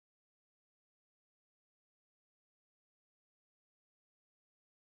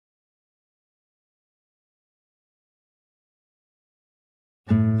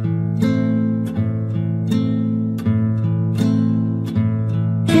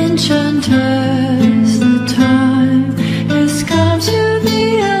Enchanters, the time has come to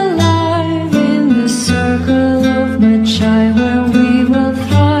be alive in the circle of Magi, where we will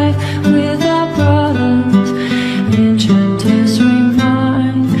thrive with our brothers. Enchanters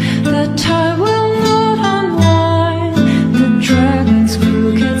remind that time will not unwind. The dragon's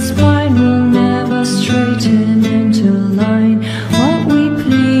crooked spine will never straighten into line. What we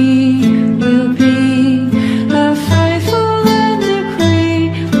plead will be a faithful and decree,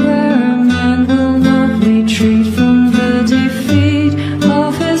 where a man will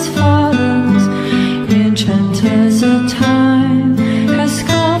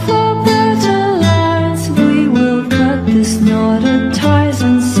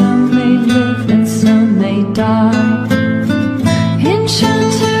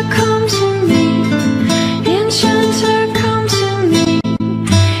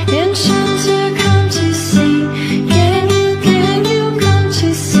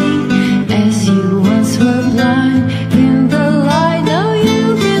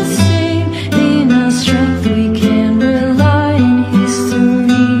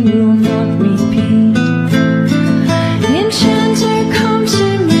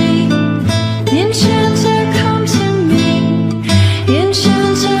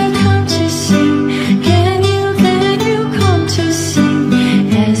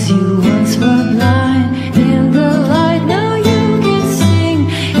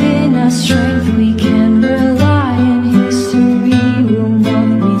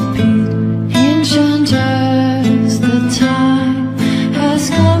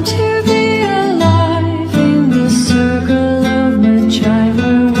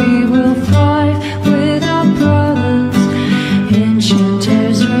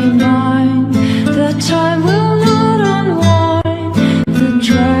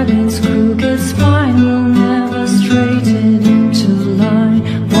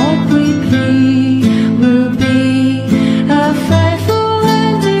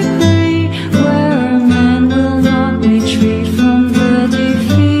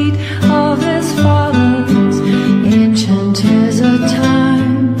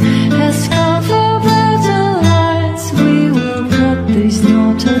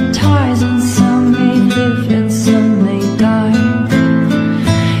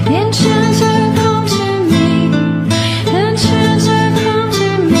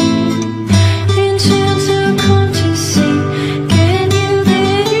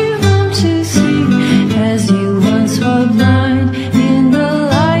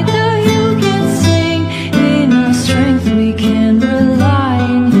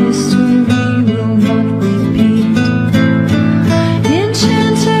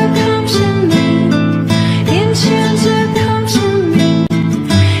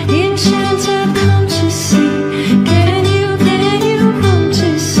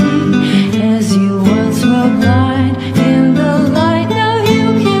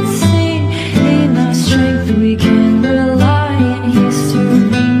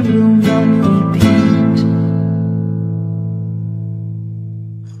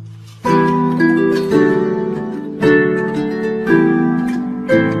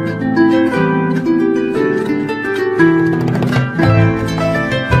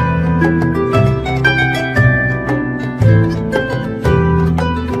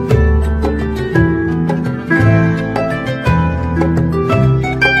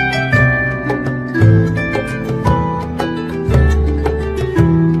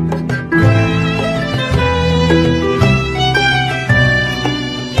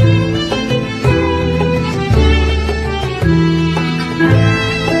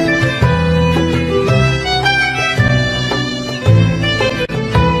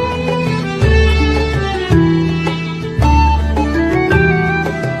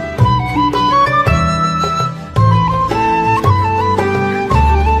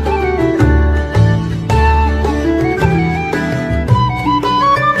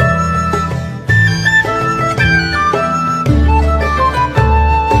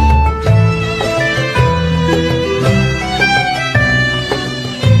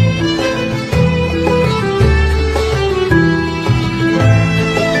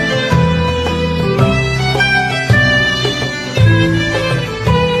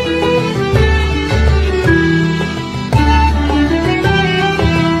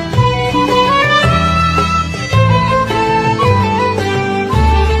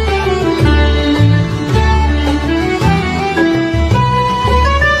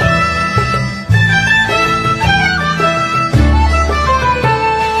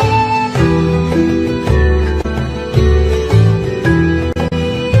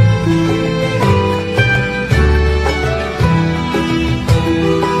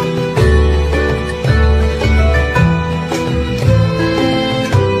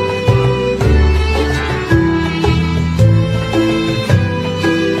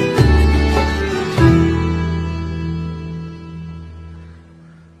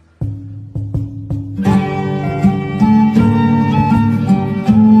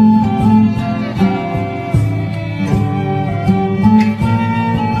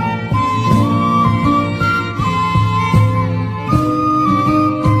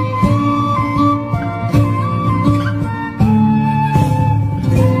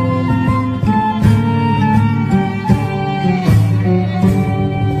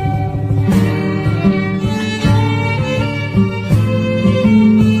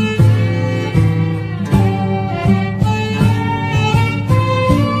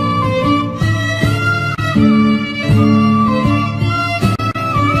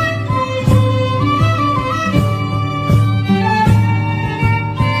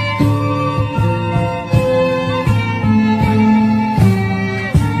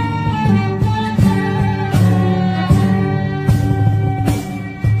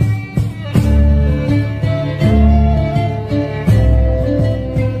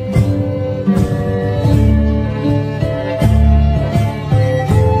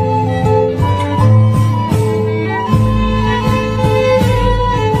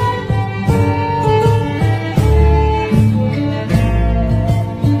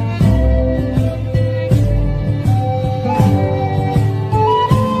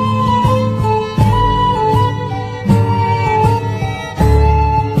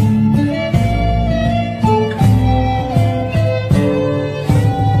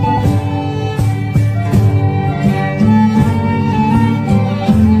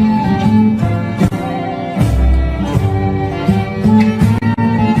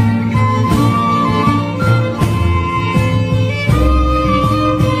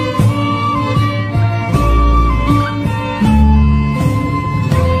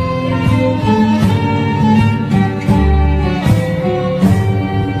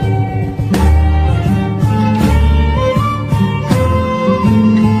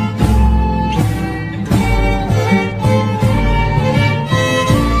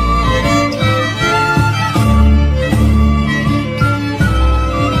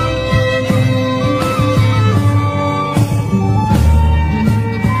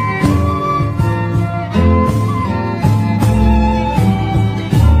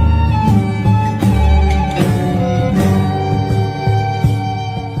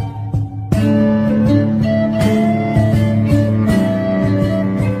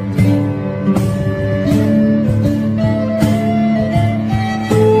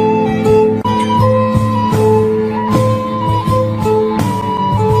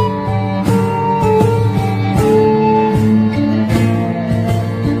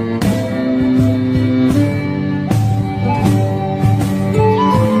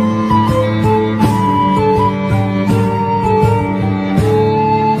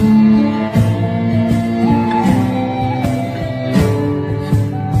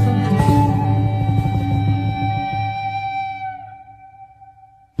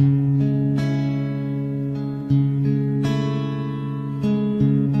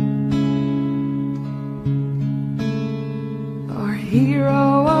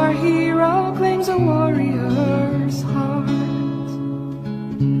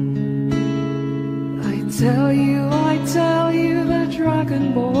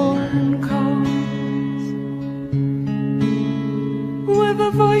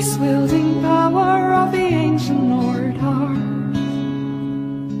voice-wielding power of the ancient order.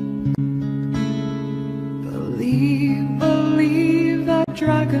 Believe, believe that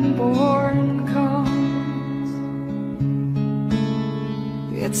Dragonborn comes.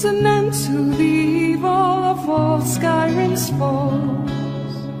 It's an end to the evil of all Skyrim's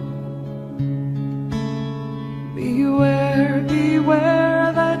foes. Beware,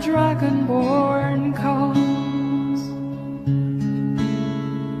 beware that Dragonborn comes.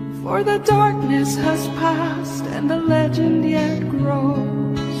 For the darkness has passed and the legend yet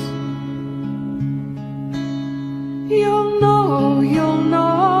grows. You'll know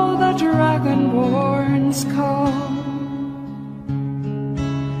the Dragonborn's call.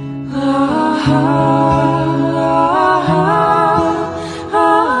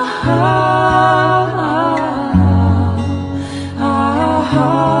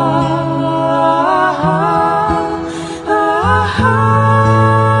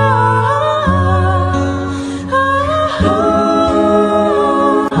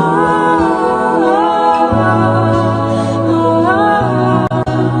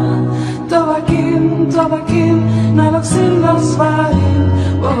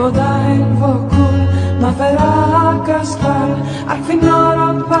 Al final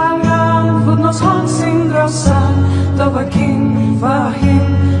apagan nos hansing grosan Tobakin fahin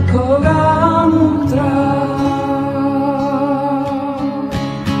kogamutra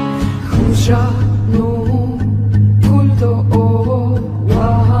Huja no kulto o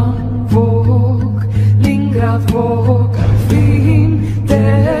wang vok Lingrad vok al fin te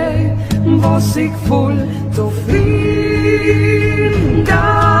vosik full to fin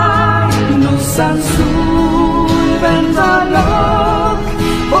Gai no sansul ventalok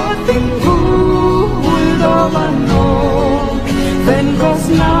Poting guldo manok Venkos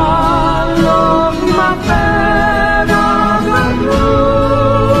nalok mapena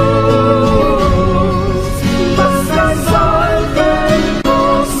galus Basta salve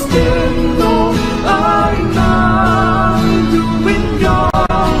postendo ay nang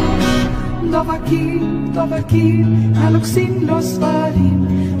duwinyon Dovakin, aluksin los varin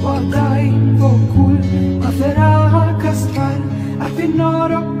Wadain vokul, mafera kastral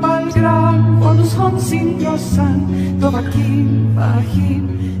Afinor opal gran, volus honsin grosan Dovakin, vahin,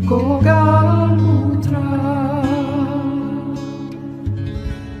 kogamutra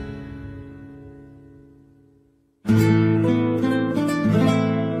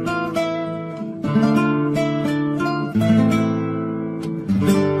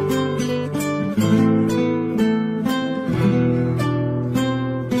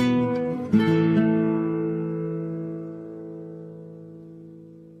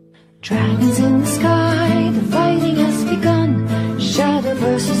Dragons in the sky, the fighting has begun. Shadow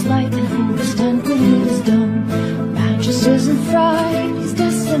versus light, and who will stand when it is done? Magisters in fright, his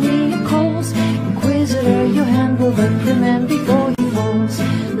destiny calls. Inquisitor, your hand will reprimand before he falls.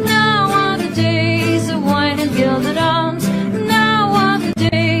 Now are the days of wine and gilded arms. Now are the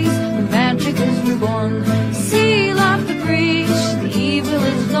days when magic is reborn. Seal up the breach, the evil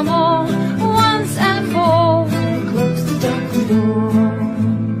is no more. Once and for all, close the darkened door.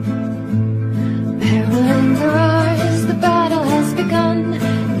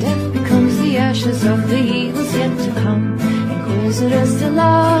 Of the evils yet to come, Inquisitor's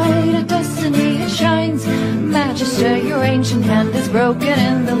delight, a destiny it shines. Magister, your ancient hand is broken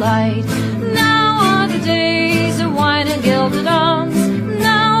in the light. Now are the days of wine and gilded arms.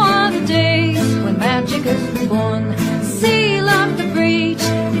 Now are the days when magic is reborn. Seal up the breach,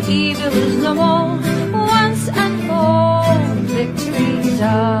 the evil is no more. Once and for all, victory is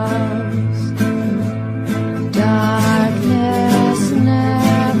ours. Darkness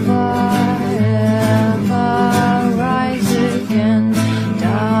never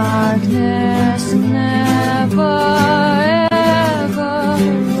Darkness never ever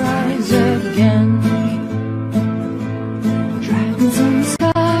rise again. Dragons in the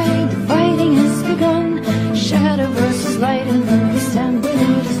sky, the fighting has begun. Shadow versus light, and who will stand when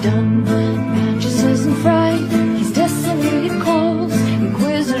it is done? Magisters in fright, his destiny it calls.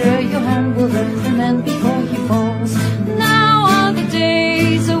 Inquisitor, your hand will reprimand before he falls. Now are the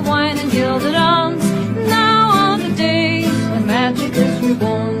days of wine and gilded arms. Now are the days when magic is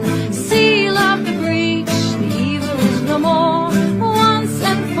reborn. Seal up the breach, the evil is no more. Once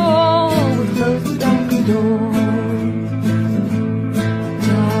and for all, we'll close the darkened door.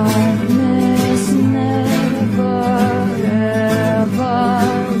 Darkness never ever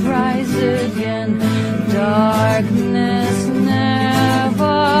rise again. Darkness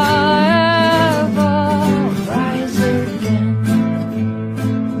never ever rise again.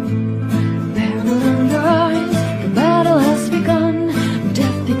 Peril in your eyes, the battle has begun.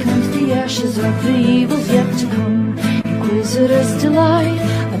 Death ashes of the evils yet to come. Inquisitor's delight,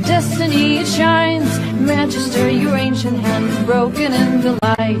 a destiny it shines. Magister, your ancient hand is broken in the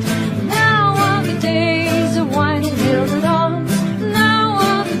light. Now are the days of wine and gilded arms. Now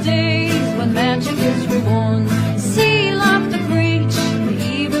are the days when magic is reborn. Seal up the breach, the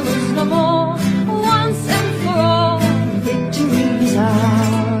evil is no more. Once and for all, victory is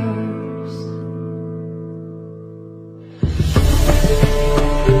ours.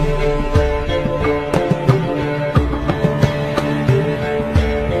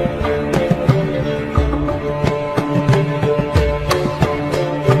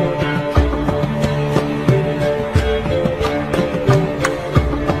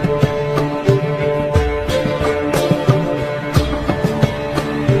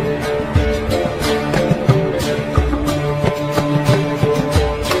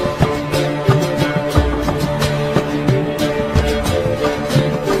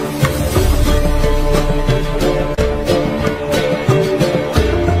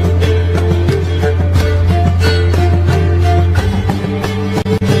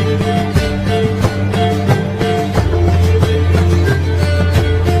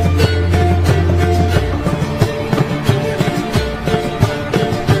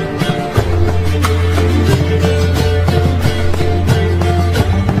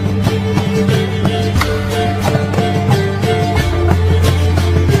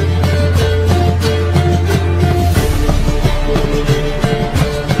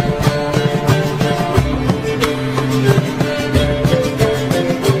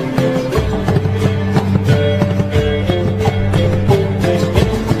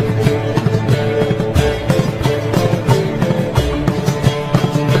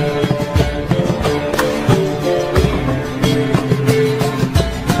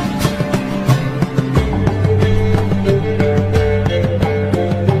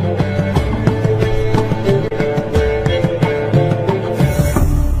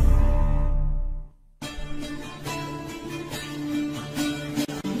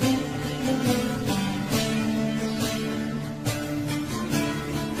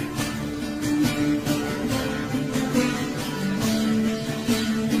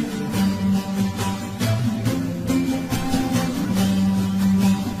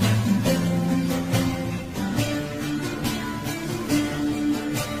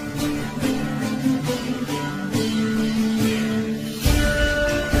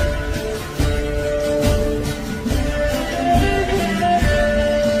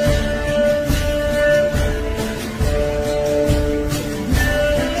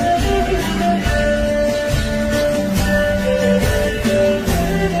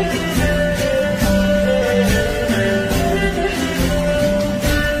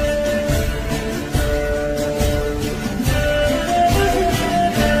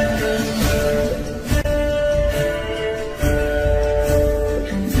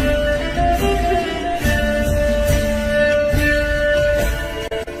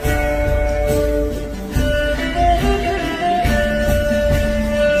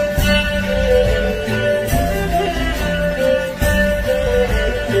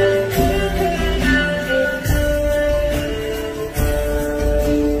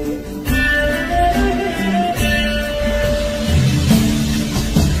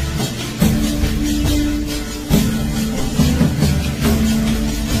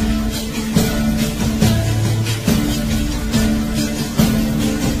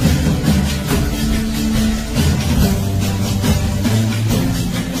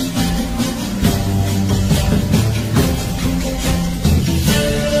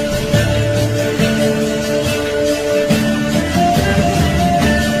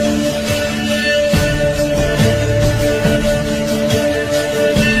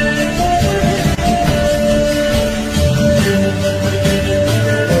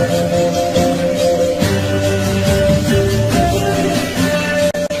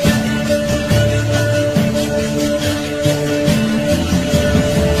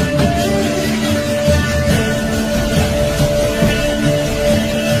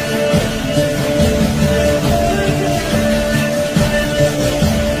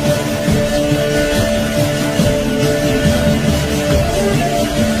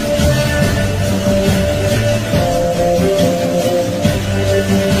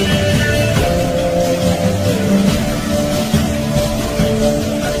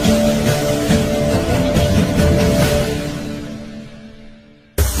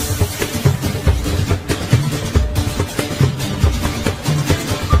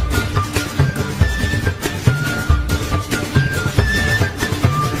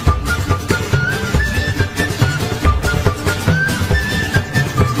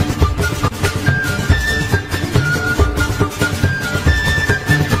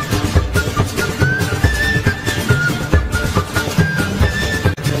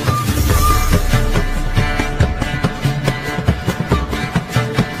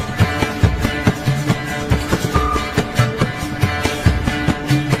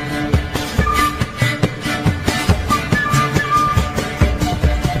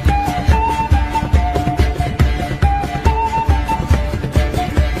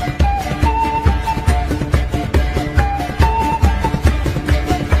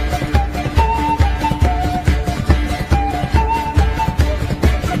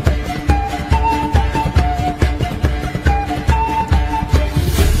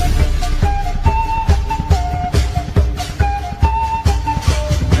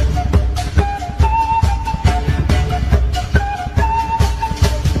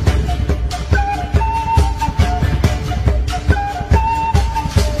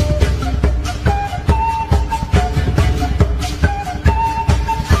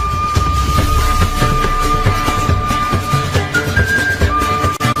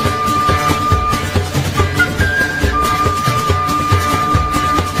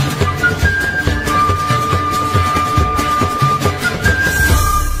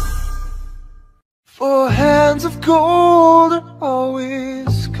 gold are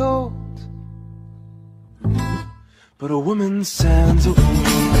always cold, but a woman sends a woman.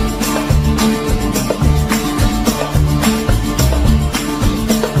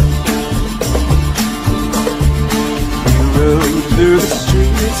 We rode through the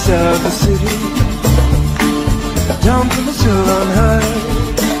streets of the city, down from the hill on high.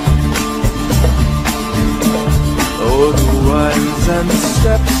 Oh, the wines and the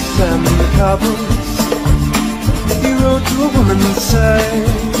steps and the cobbles, he rode to a woman's side.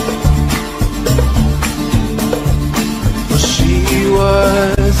 Well, she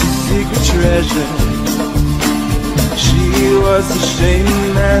was a secret treasure, she was the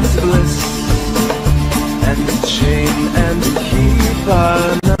shame and the bliss, and the chain and the key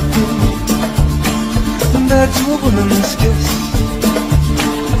are nothing compared to a woman's kiss.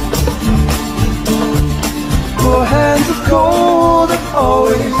 For hands of gold are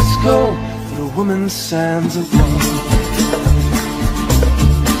always gold, but a woman's sands of gold.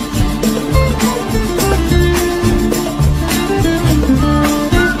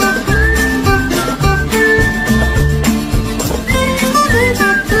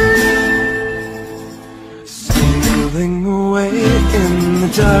 Stealing away in the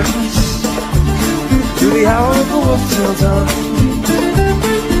darkness, through the hour of the wolf till dawn.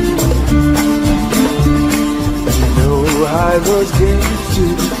 I was given to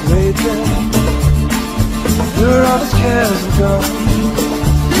be played there, where all his cares were gone.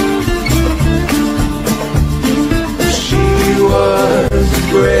 She was the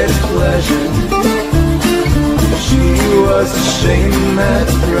greatest pleasure, she was the shame and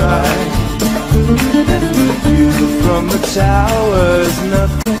the pride, and the view from the tower's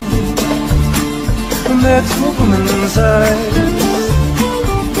nothing compared to a woman's eyes.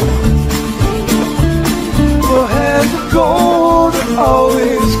 For hands of gold are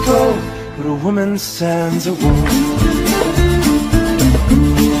always cold, but a woman sends a woman.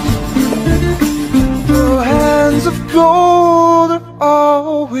 For hands of gold are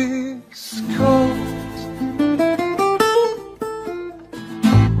always cold,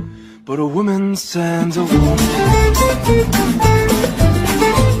 but a woman sends a woman.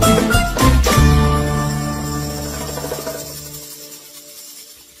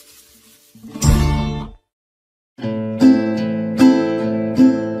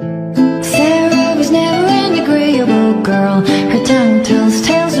 Her tongue tells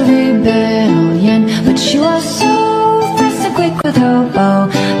tales of rebellion, but she was so fast and quick with her bow.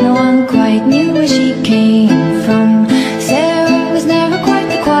 No one quite knew where she came from. Sarah was never quite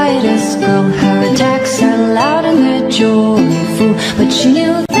the quietest girl. Her attacks are loud and they're joyful, but she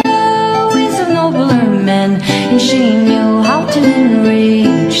knew the ways of nobler men, and she knew how to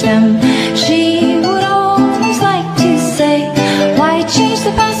enrage them. She would always like to say, why change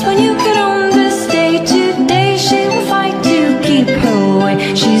the past when you could own this day? Today she will fight to keep her way.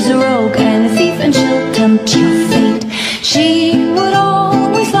 She's a rogue and a thief, and she'll tempt your fate. She would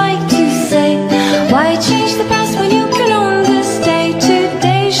always like to say, why change the past when you can own this day?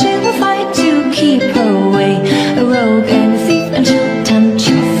 Today she will fight to keep her way. A rogue and a thief, and she'll tempt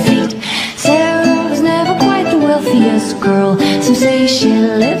your fate. Sarah was never quite the wealthiest girl. Some say she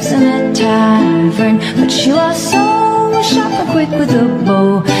lives in a tavern, but she was so sharp and quick with a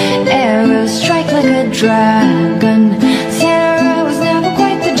bow. Arrows strike like a dragon. Sarah was never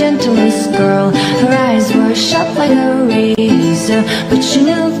quite the gentlest girl. Her eyes were sharp like a razor, but she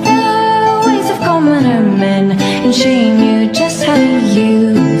knew the ways of commoner men, and she knew just how to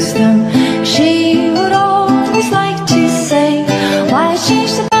use them. She would always like to say, why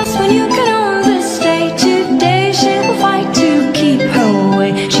change the past when you can own this day? Today she will fight to keep her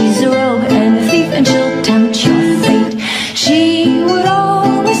way. She's a rogue and a thief, and she'll tempt your fate. She would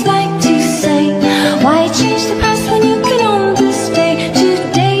always like to say, why change the past when you can own this day?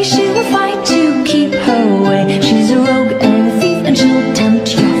 Today she will fight to keep her way. She's a rogue and a thief, and she'll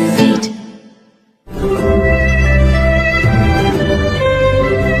tempt your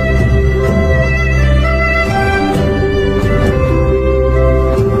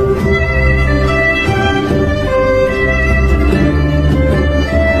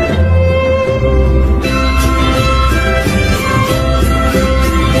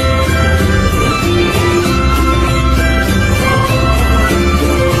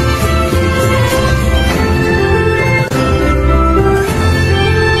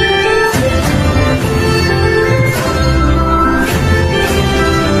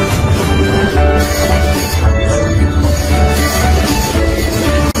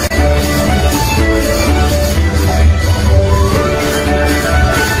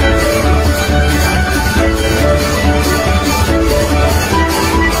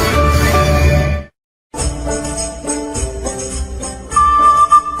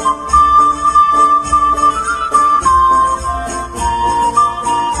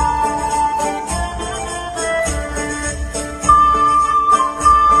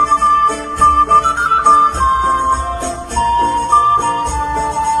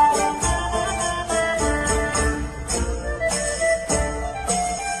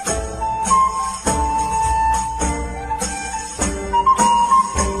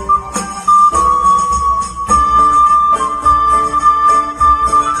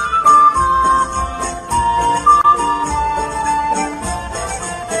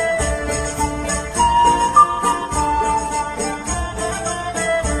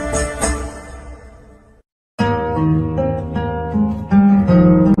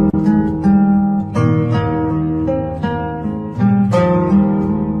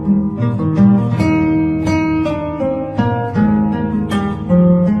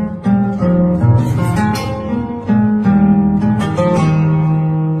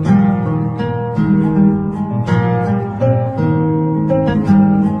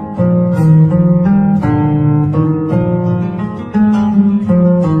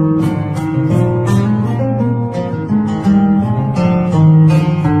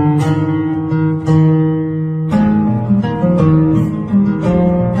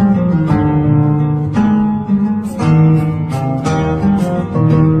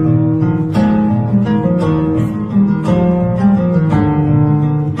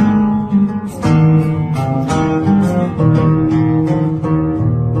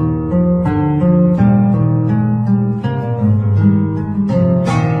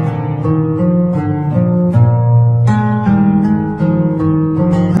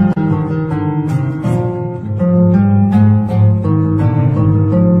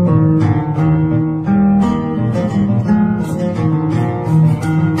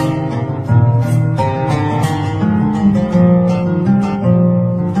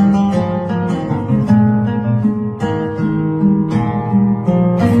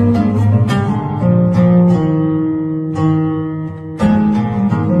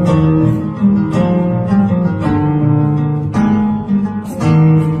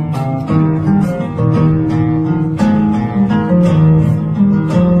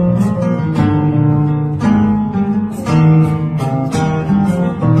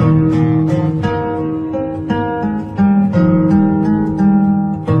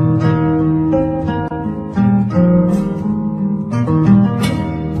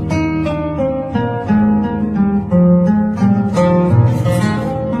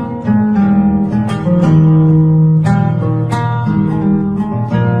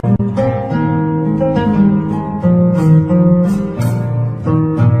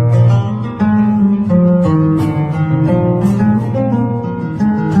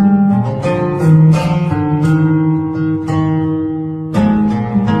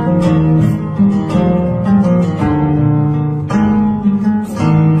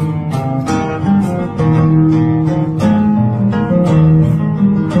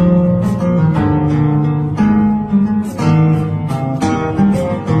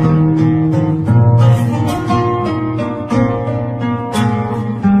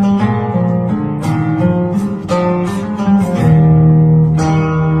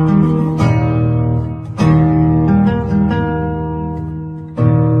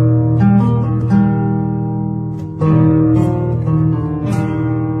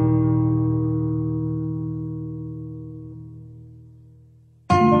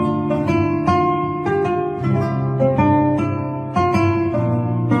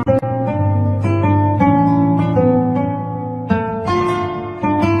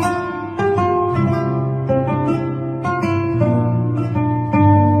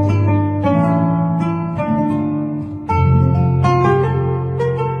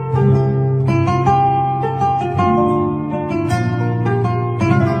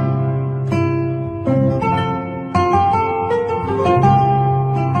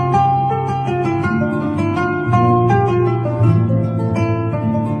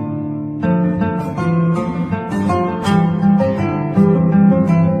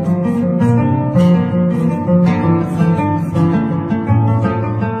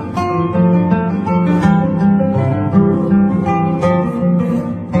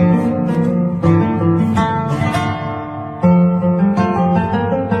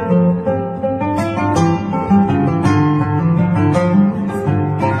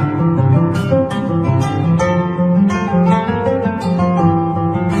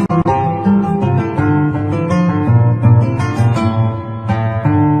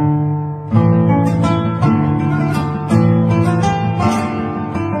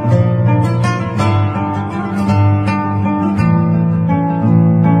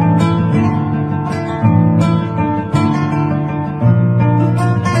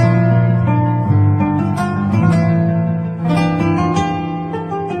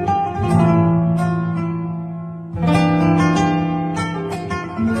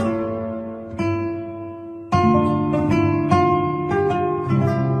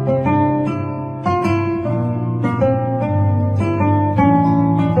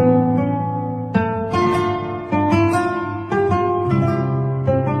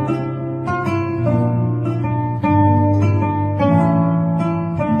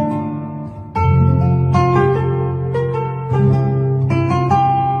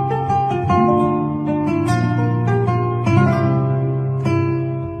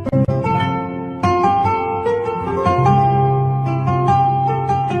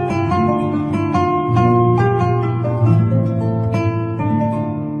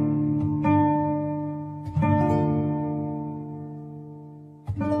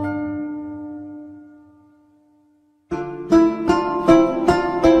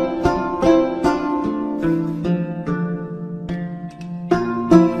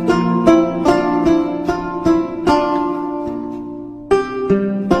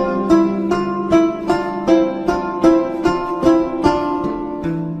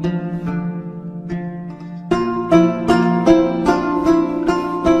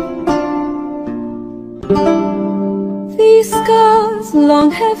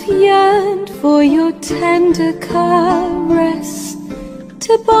yearned for your tender caress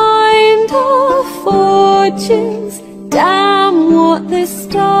to bind our fortunes. Damn what the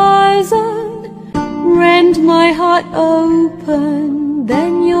stars are, rend my heart open,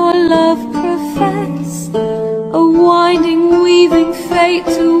 then your love profess, a winding, weaving fate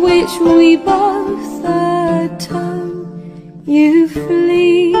to which we both atone. You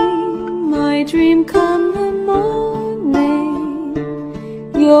flee, my dream come the morning,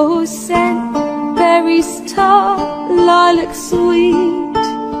 your scent, berries tart, lilac sweet,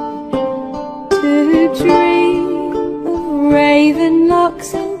 to dream of raven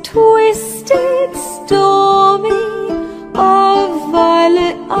locks and twisted stormy, of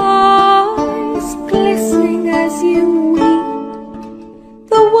violet eyes glistening as you weep.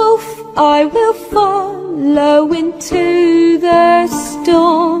 The wolf I will follow into the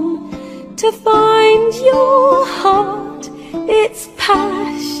storm, to find your heart, its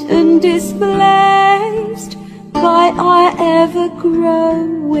passion displaced by our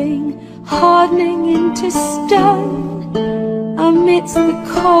ever-growing, hardening into stone, amidst the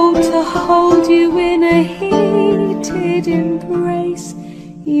cold to hold you in a heated embrace.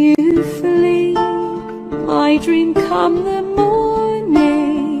 You flee, my dream come the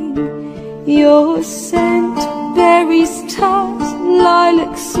morning, your scent, berries tart,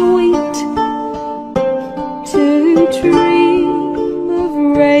 lilac sweet, to dream of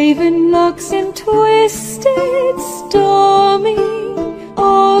raven locks and twisted stormy,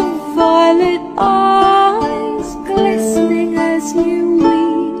 of violet eyes glistening as you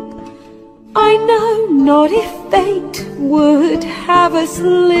weep. I know not if fate would have us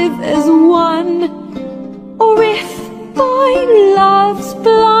live as one, or if by love's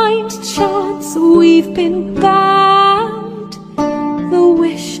blind chance we've been bound. The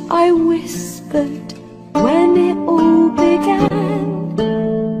wish I whispered when it all began,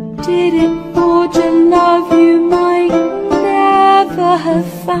 did it forge a love you might never have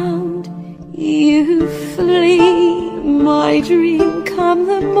found? You flee, my dream come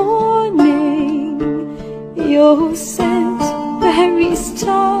the morning, your scent, berries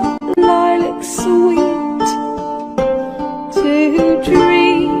tart, lilac sweet, to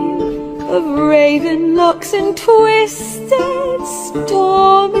dream of raven locks and twisted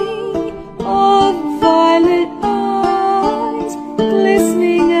stormy, of violet eyes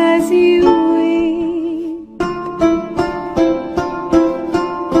glistening as you weep.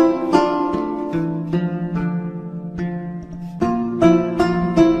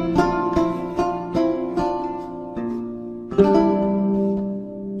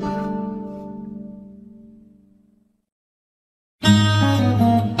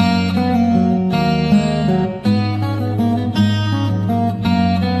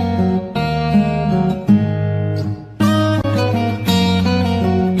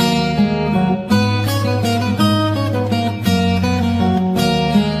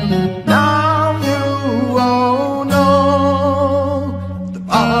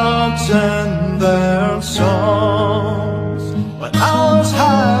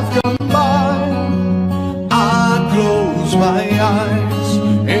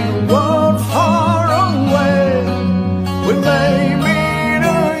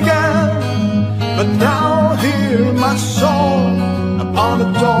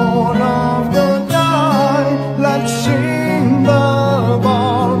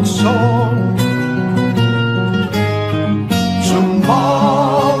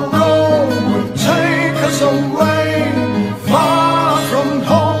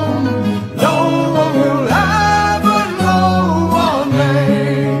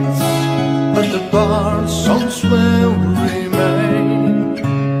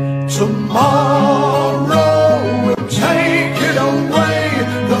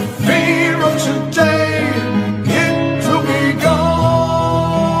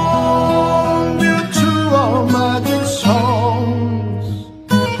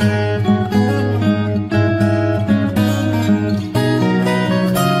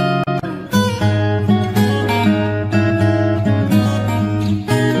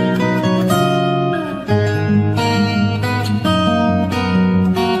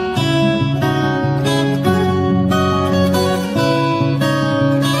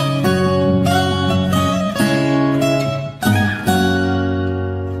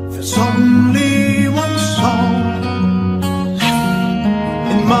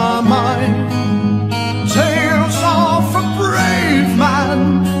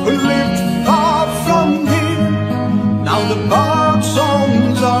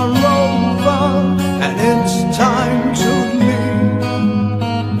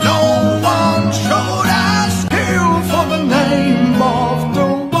 No one should ask you for the name of the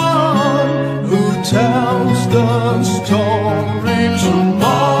one.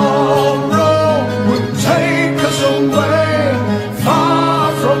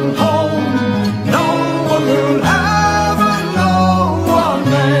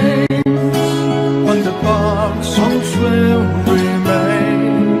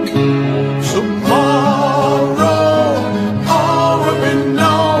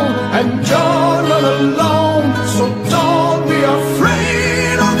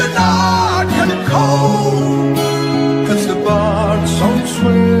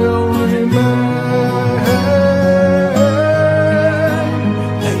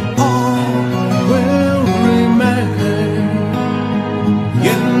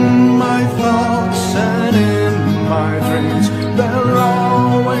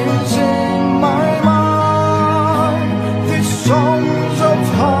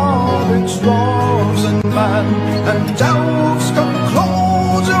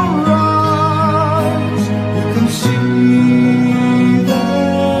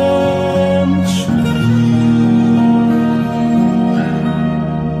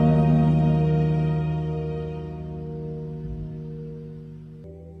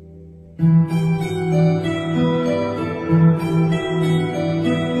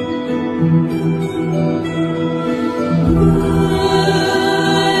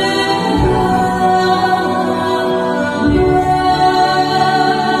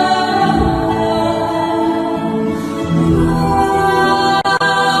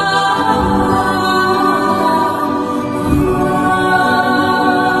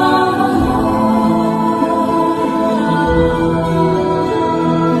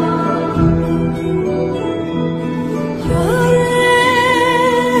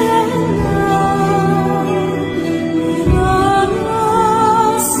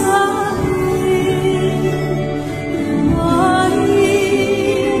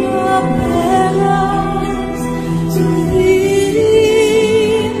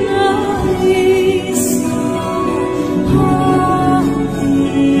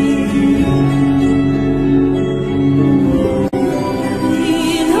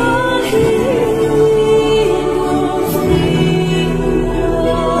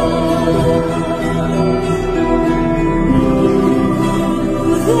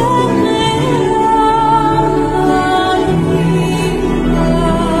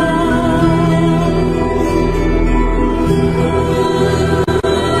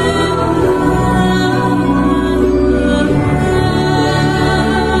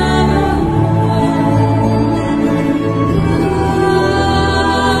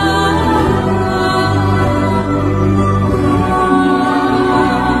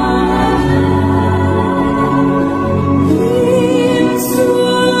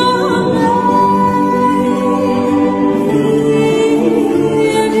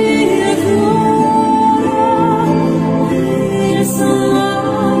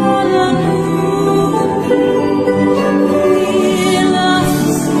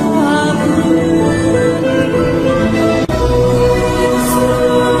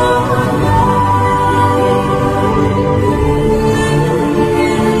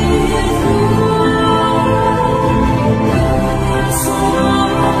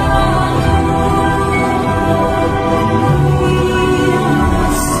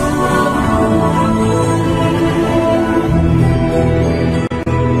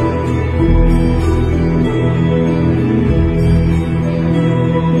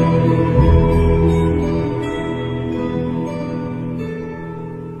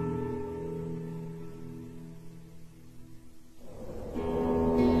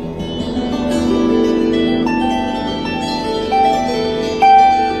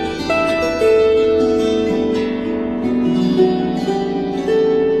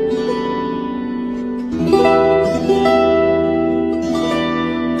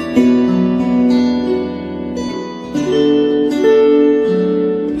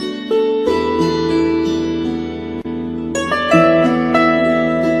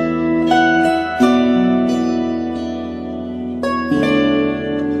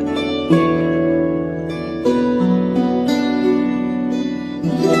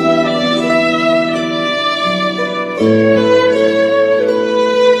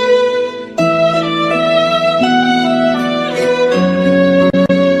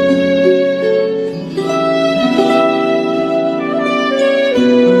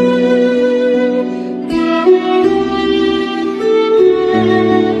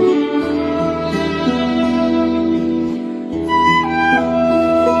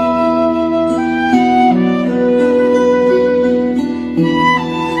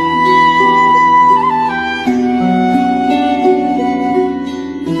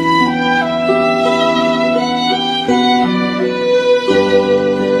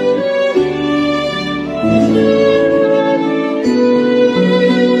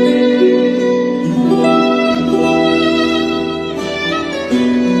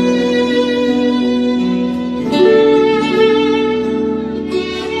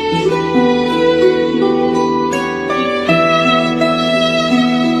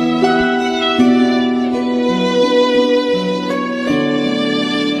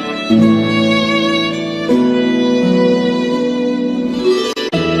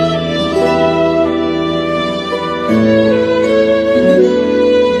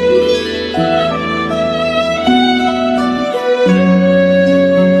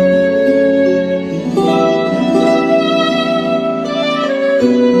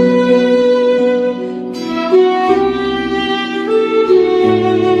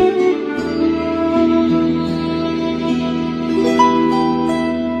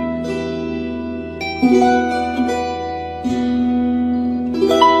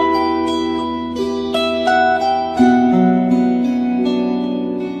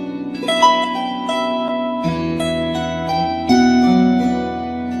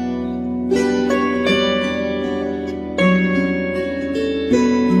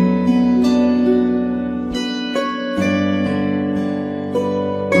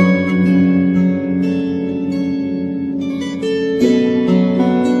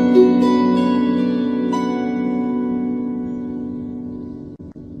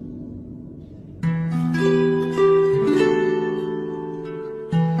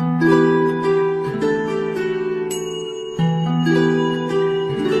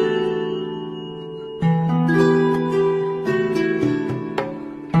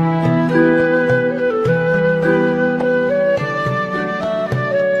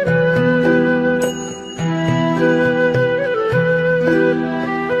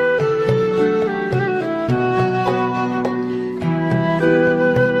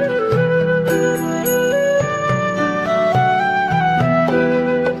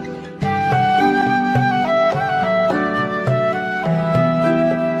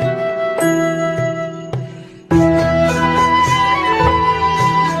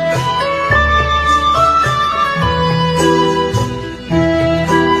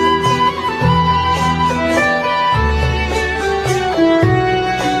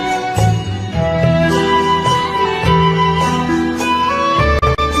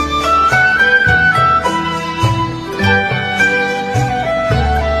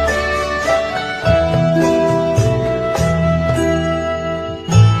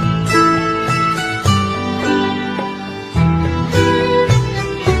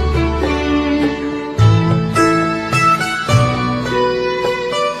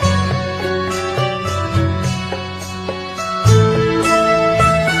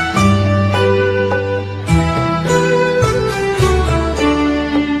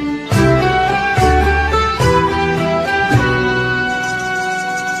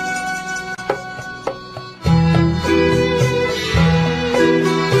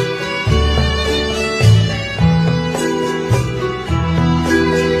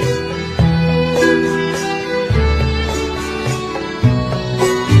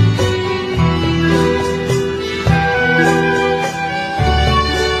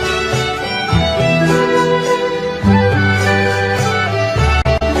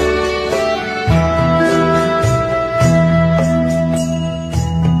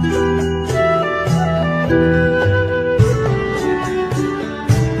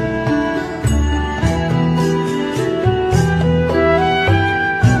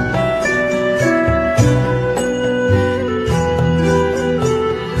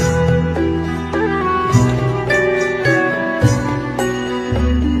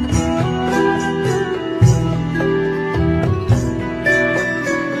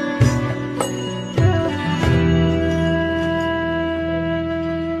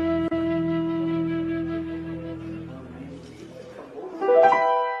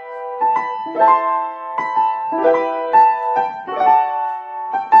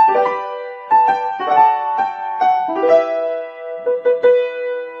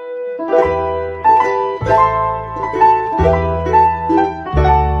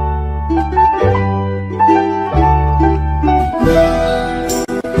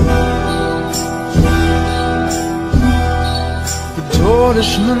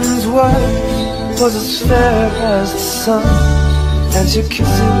 Dornishman's wife was as fair as the sun, and her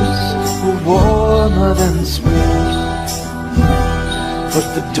kisses were warmer than spring. But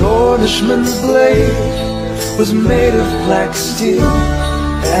the Dornishman's blade was made of black steel,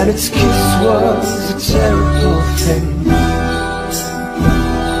 and its kiss was a terrible thing.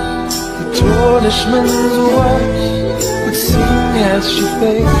 The Dornishman's wife would sing as she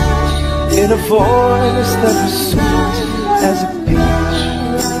bathed, in a voice that was sweet as a peach.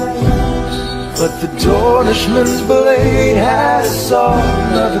 But the Dornishman's blade had a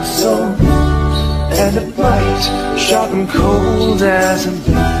song of its own, and a bite sharp and cold as a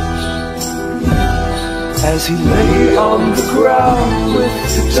leech. As he lay on the ground with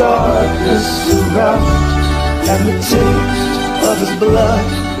the darkness around, and the taste of his blood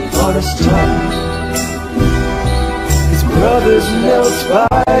on his tongue, his brothers knelt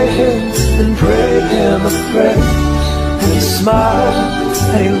by him and prayed him a prayer, and he smiled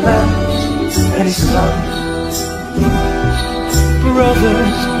and he laughed and he sung.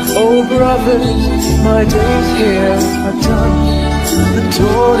 Brothers, oh brothers, my days here are done. The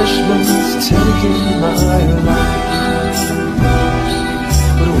Dornishman's taking my life.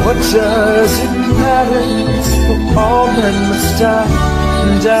 But what does it matter? For all men must die,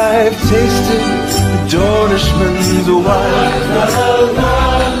 and I've tasted the Dornishman's wine.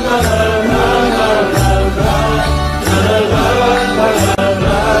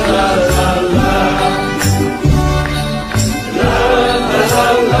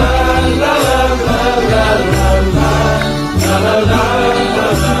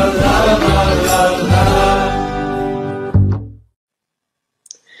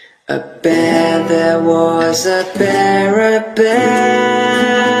 A bear, there was a bear,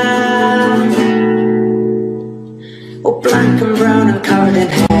 all black and brown and covered in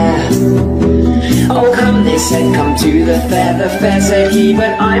hair. Oh come, they said, come to the fair. The fair said he,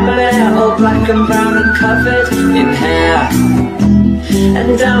 but I'm a bear, all black and brown and covered in hair.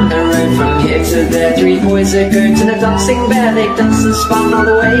 And down the road from here to there, three boys are going to the dancing bear. They danced and spun all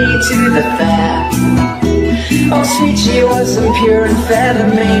the way to the fair. Oh sweet she was and pure and fair, the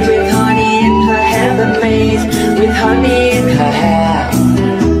maid with honey in her hair, the maid with honey in her hair.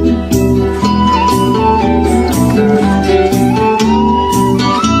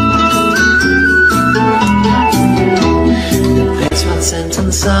 The bear's one scent on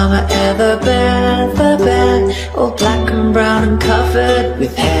the summer air, the bear, all black and brown and covered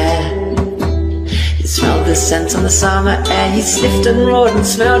with hair. He smelled the scent on the summer air, he sniffed and roared and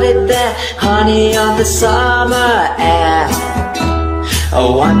smelled it there, honey of the summer air.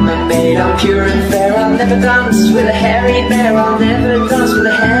 Oh, I'm a maid, I'm pure and fair, I'll never dance with a hairy bear, I'll never dance with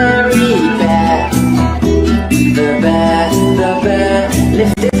a hairy bear. The bear,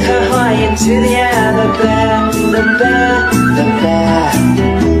 lifted her high into the air, the bear,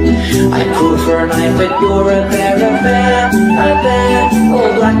 I called for a night, but you're a bear,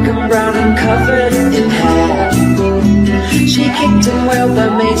 all black and brown and covered in hair. She kicked and wailed,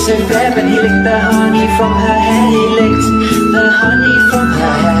 the maid so fair, but he licked the honey from her hair, he licked the honey from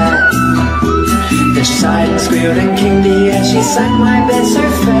her hair. Then she sighed and squealed and kicked the air, she sang my bed so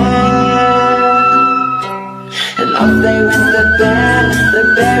fair. And off they went, the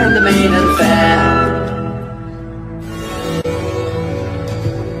bear and the maiden fair.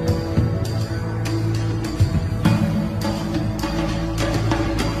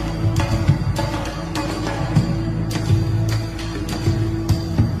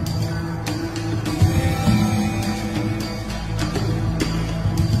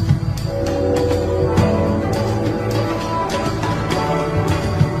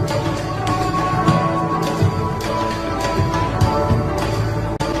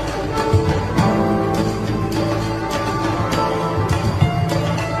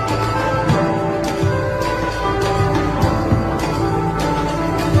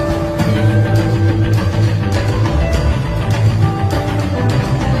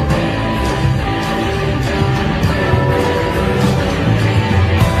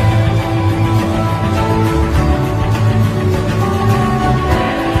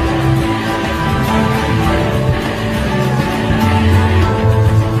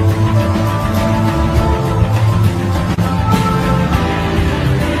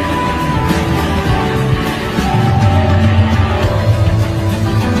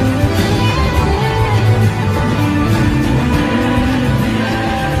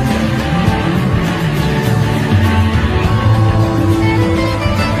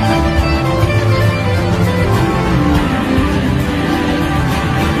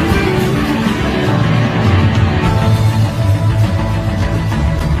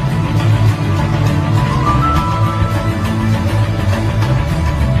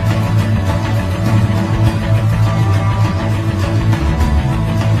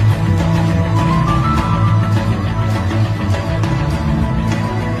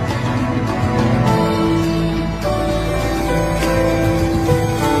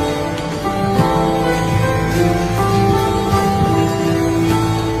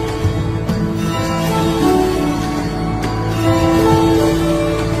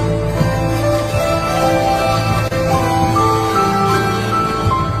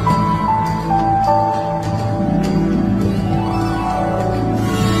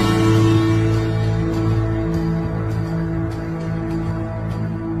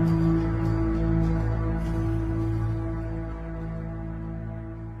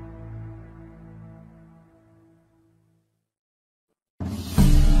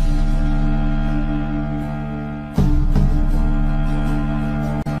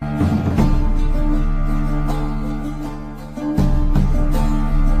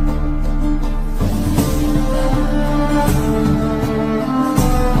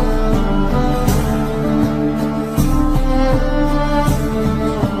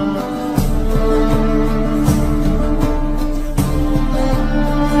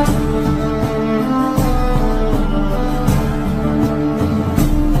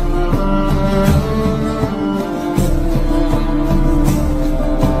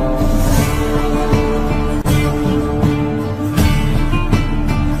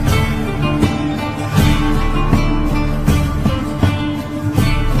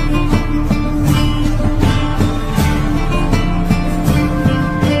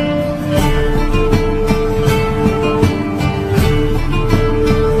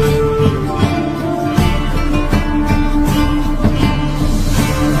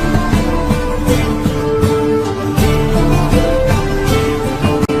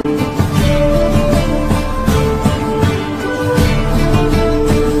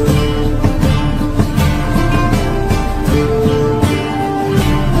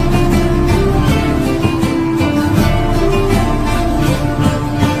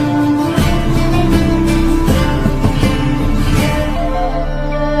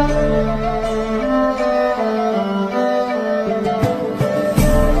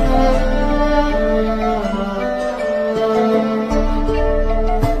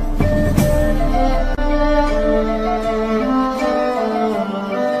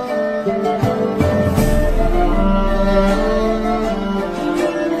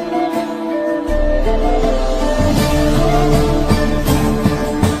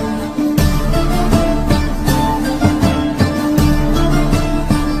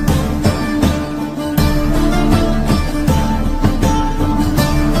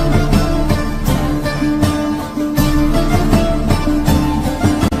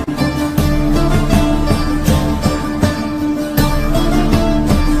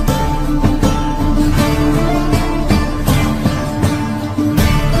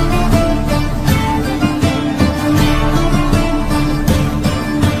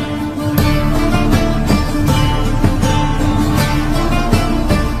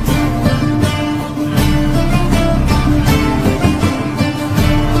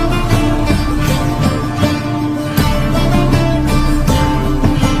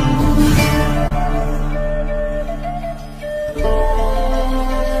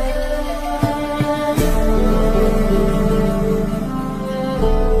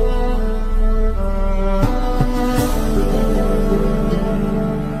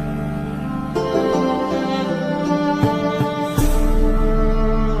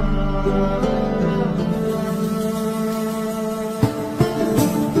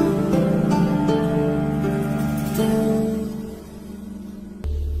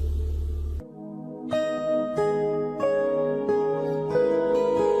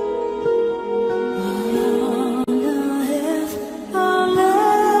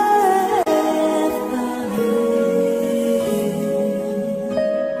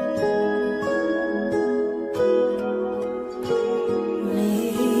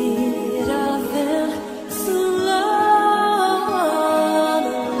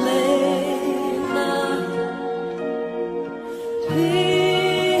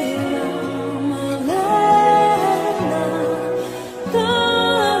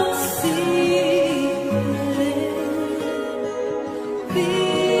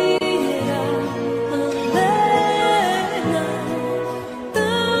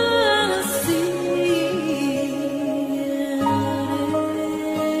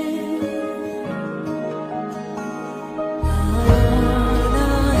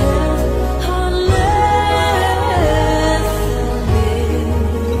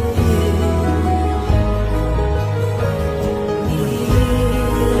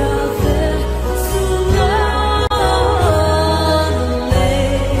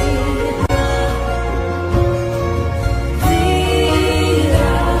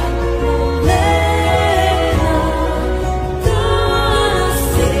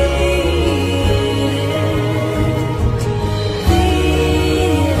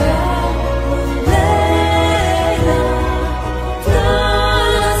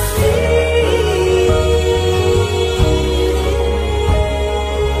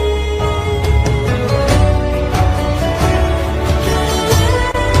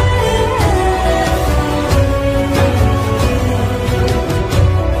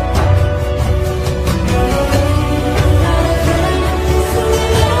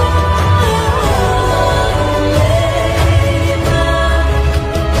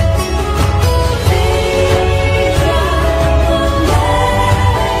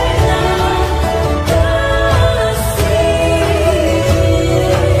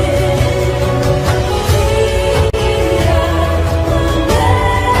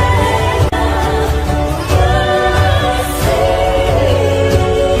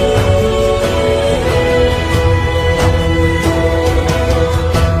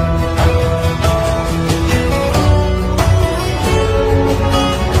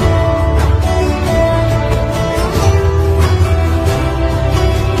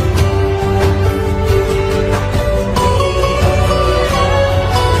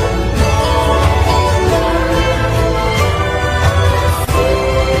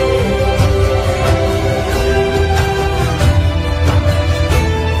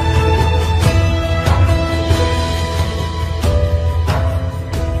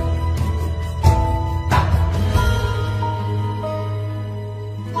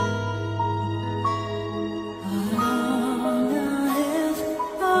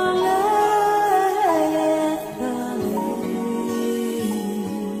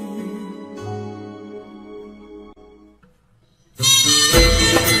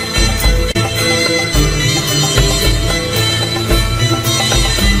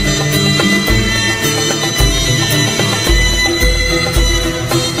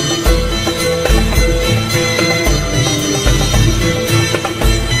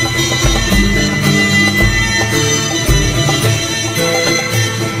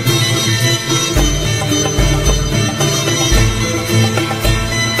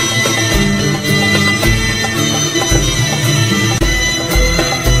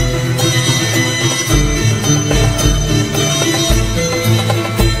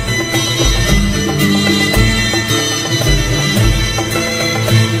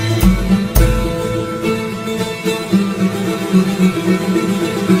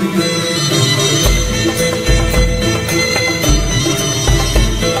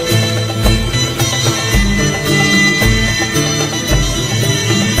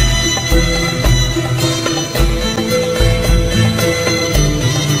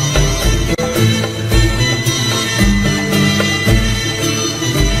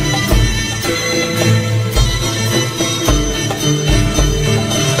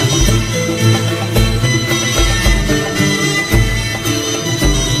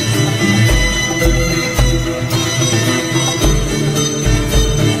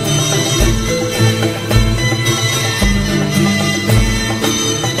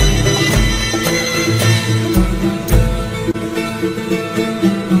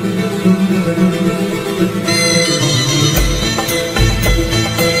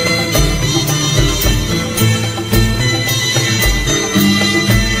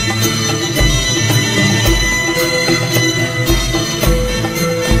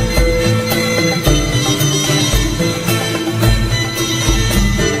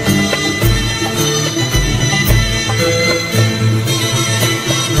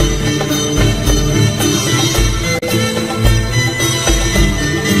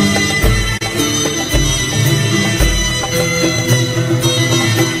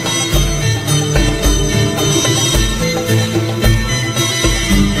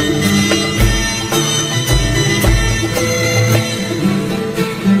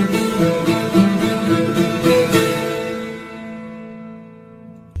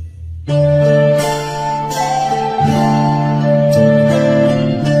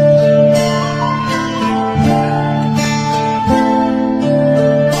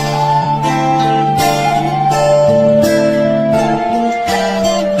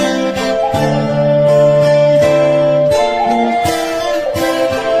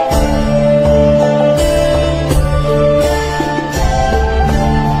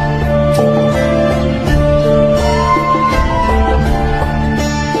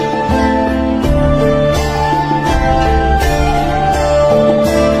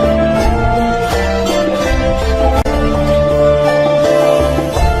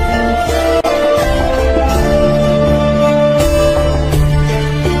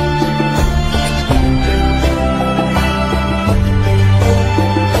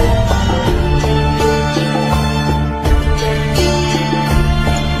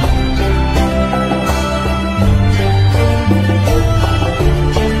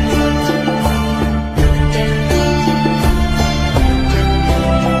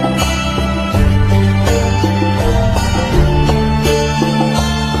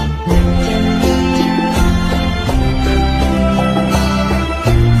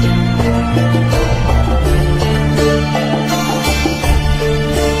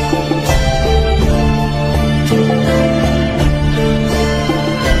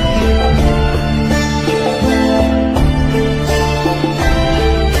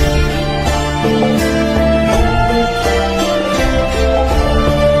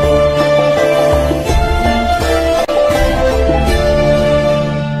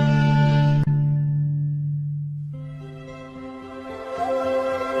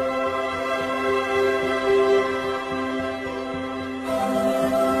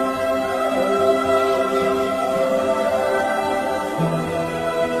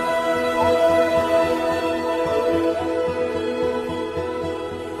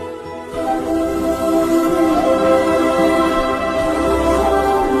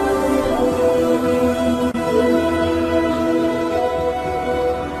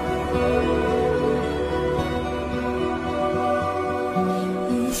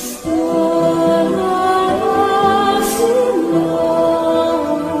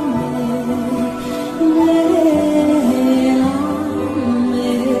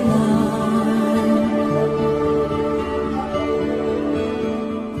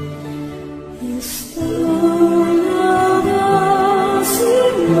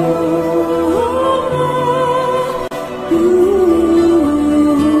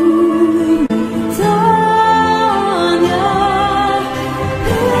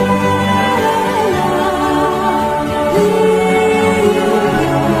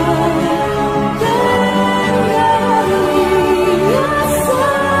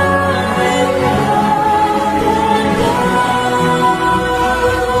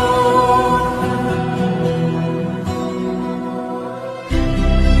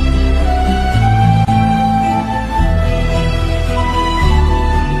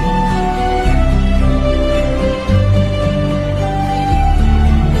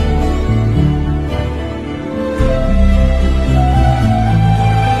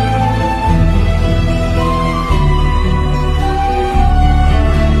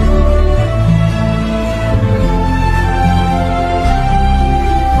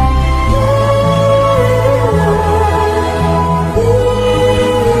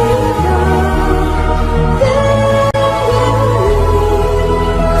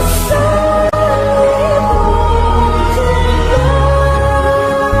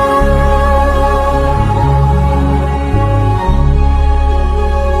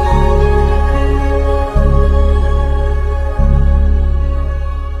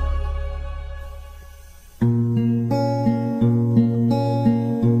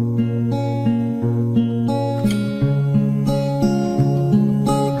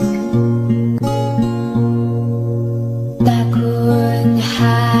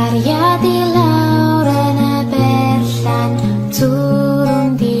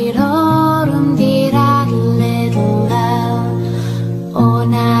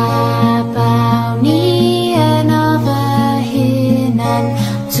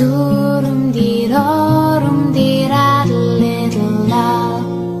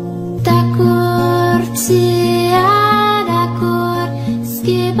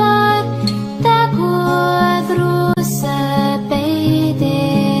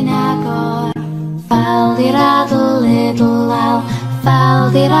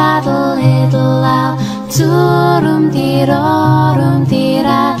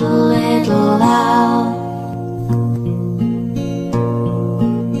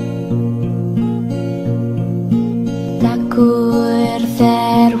 Dakur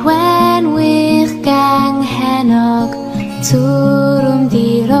farewell Turum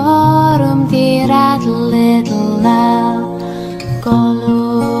di rorum di radlidla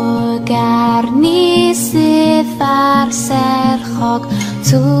Golwg arni sydd ar serchog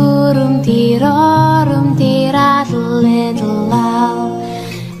Turum di rorum di radlidla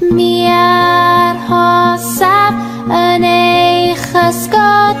Mi ar hosaf yn eich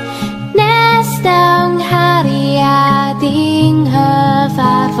ysgod Nes dawn hariad i'n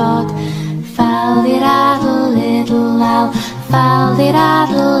hyfarfod Fal i'r adl al Fal i'r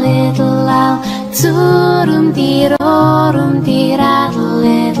adl al Turum di rorum di adl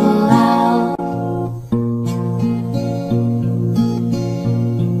al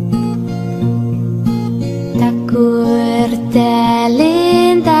Dagwr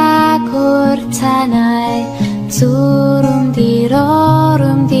delyn dagwr tanau Turum di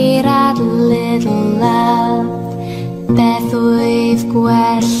rorum di adl al Beth wyf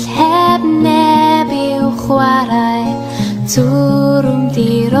gwell heb neb i'w chwarae Turum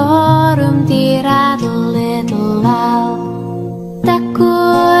di rorum di adl al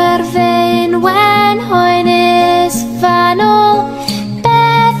Dagwr fe'n wen hoenus fanol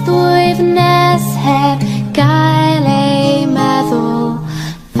Beth wyf nes heb gael ei meddwl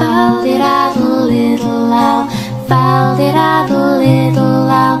Fal i'r adl al Fal i'r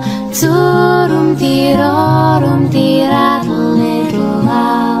adl al Turum di rorum di adl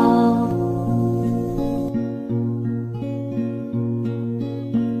al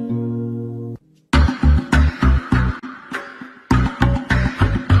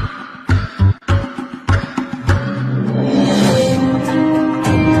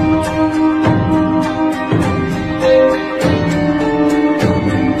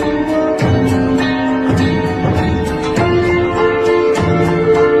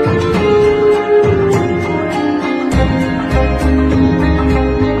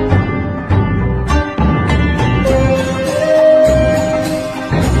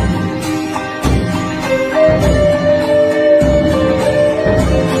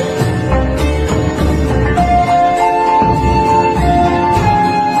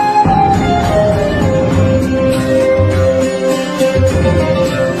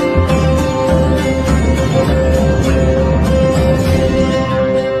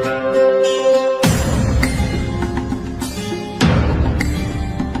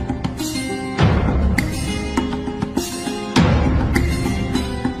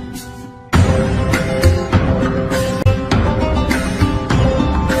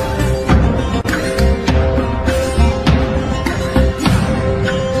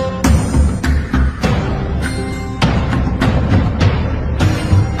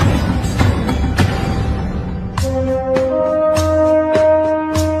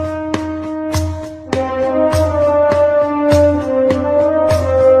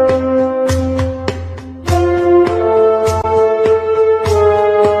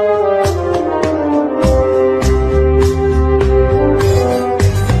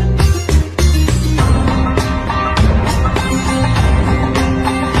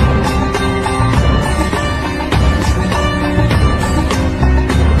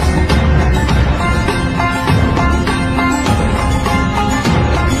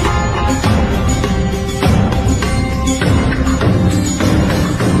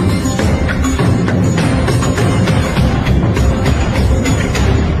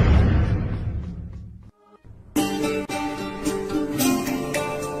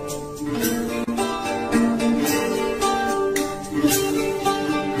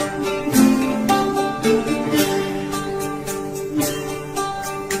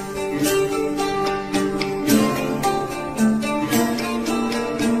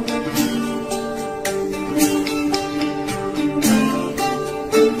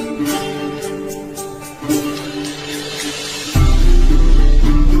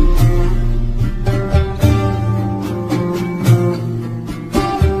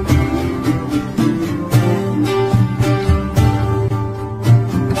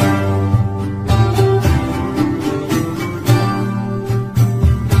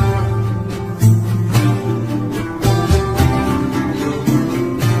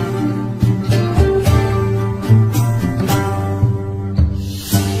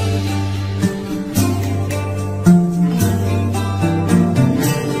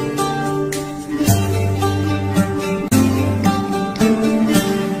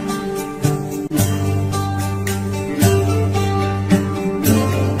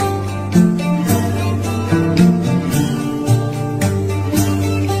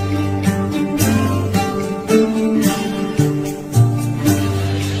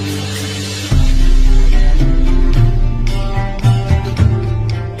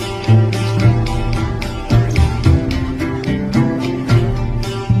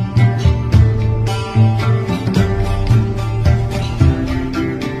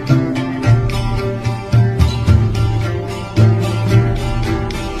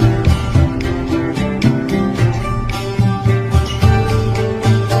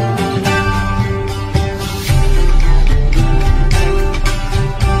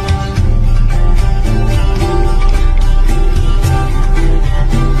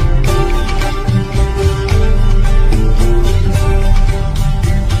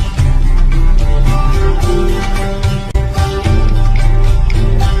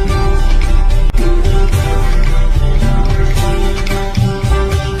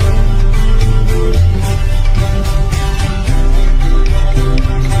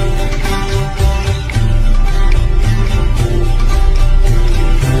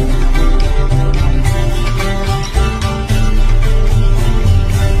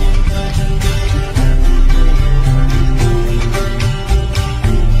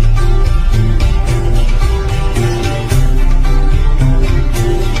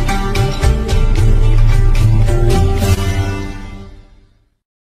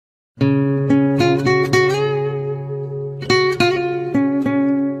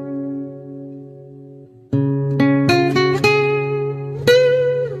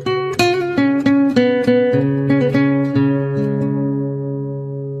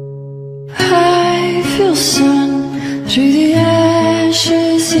feel sun through the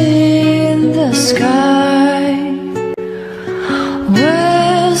ashes in the sky.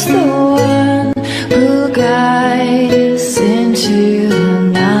 Where's the one who'll guide us into the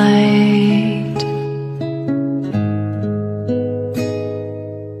night?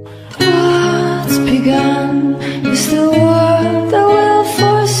 What's begun is the world that will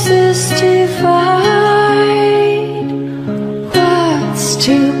force this divide. What's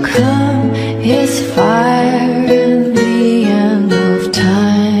to come is fire and the end of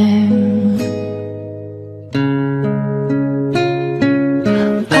time.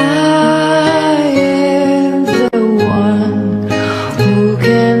 I am the one who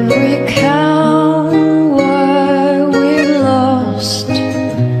can recount what we've lost.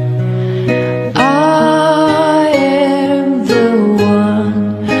 I am the one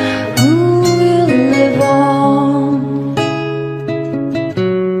who will live on.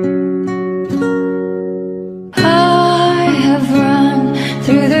 I have run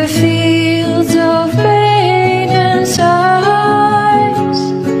through the fields of pain and sighs.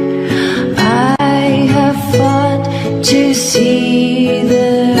 I have fought to see the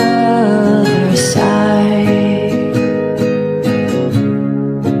other side.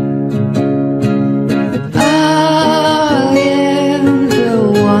 I am the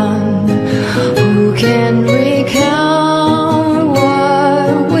one who can recount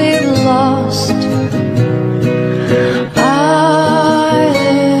what we've lost. I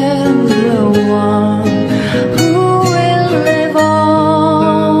am the one who will live on.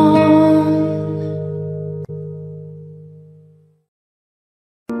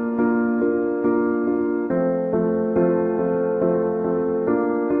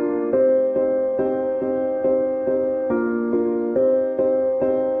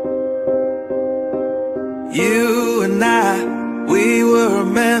 You and I, we were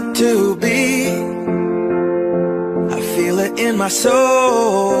meant to be. I feel it in my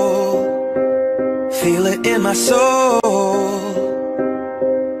soul, feel it in my soul.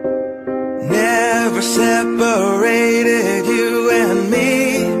 Never separated, you and me.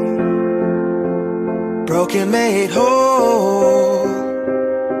 Broken made whole,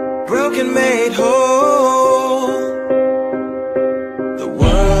 broken made whole. The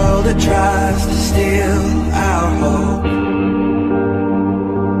world that tries to steal our hope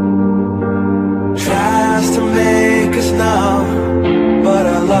tries to make us numb, but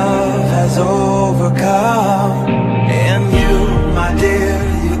our love has overcome. And you, my dear,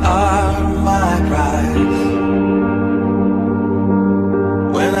 you are my prize.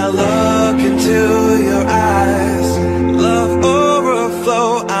 When I look into your eyes, love overflow,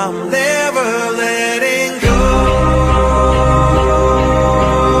 I'm never letting go.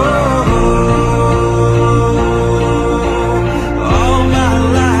 All my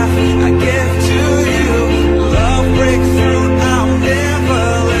life I give to you. Love breakthrough, I'm never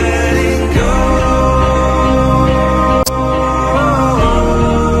letting go.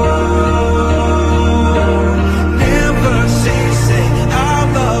 Never ceasing, our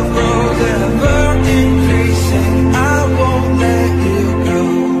love grows ever increasing. I won't let you go.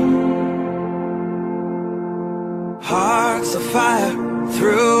 Hearts of fire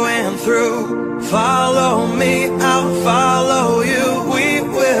through and through. Follow me, I'll follow you. We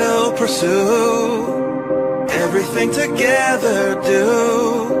will pursue everything together, do.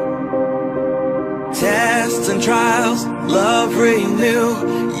 Tests and trials, love renew.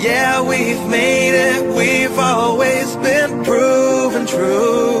 Yeah, we've made it. We've always been proven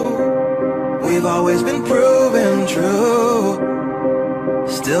true. We've always been proven true.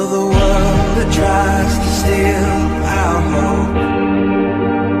 Still the world that tries to steal our hope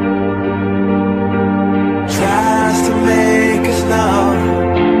tries to make us numb,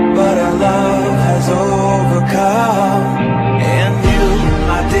 but our love has overcome. And you,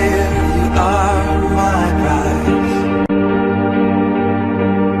 my dear, you are my prize.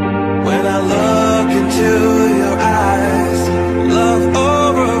 When I look into your eyes, love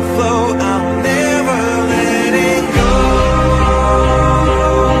overflow, I'm never letting go.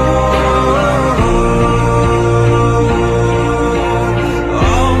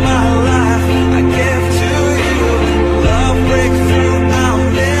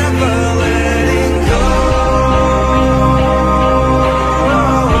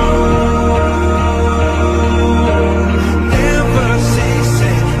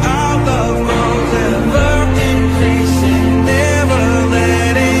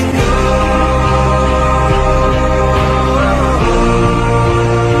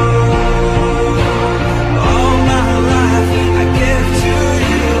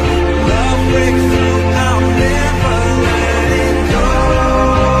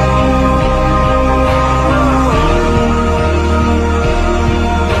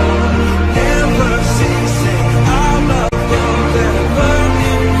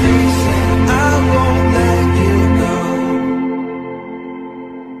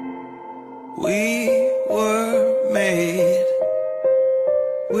 We were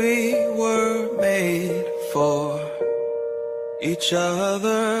made for each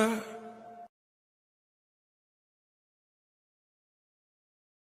other.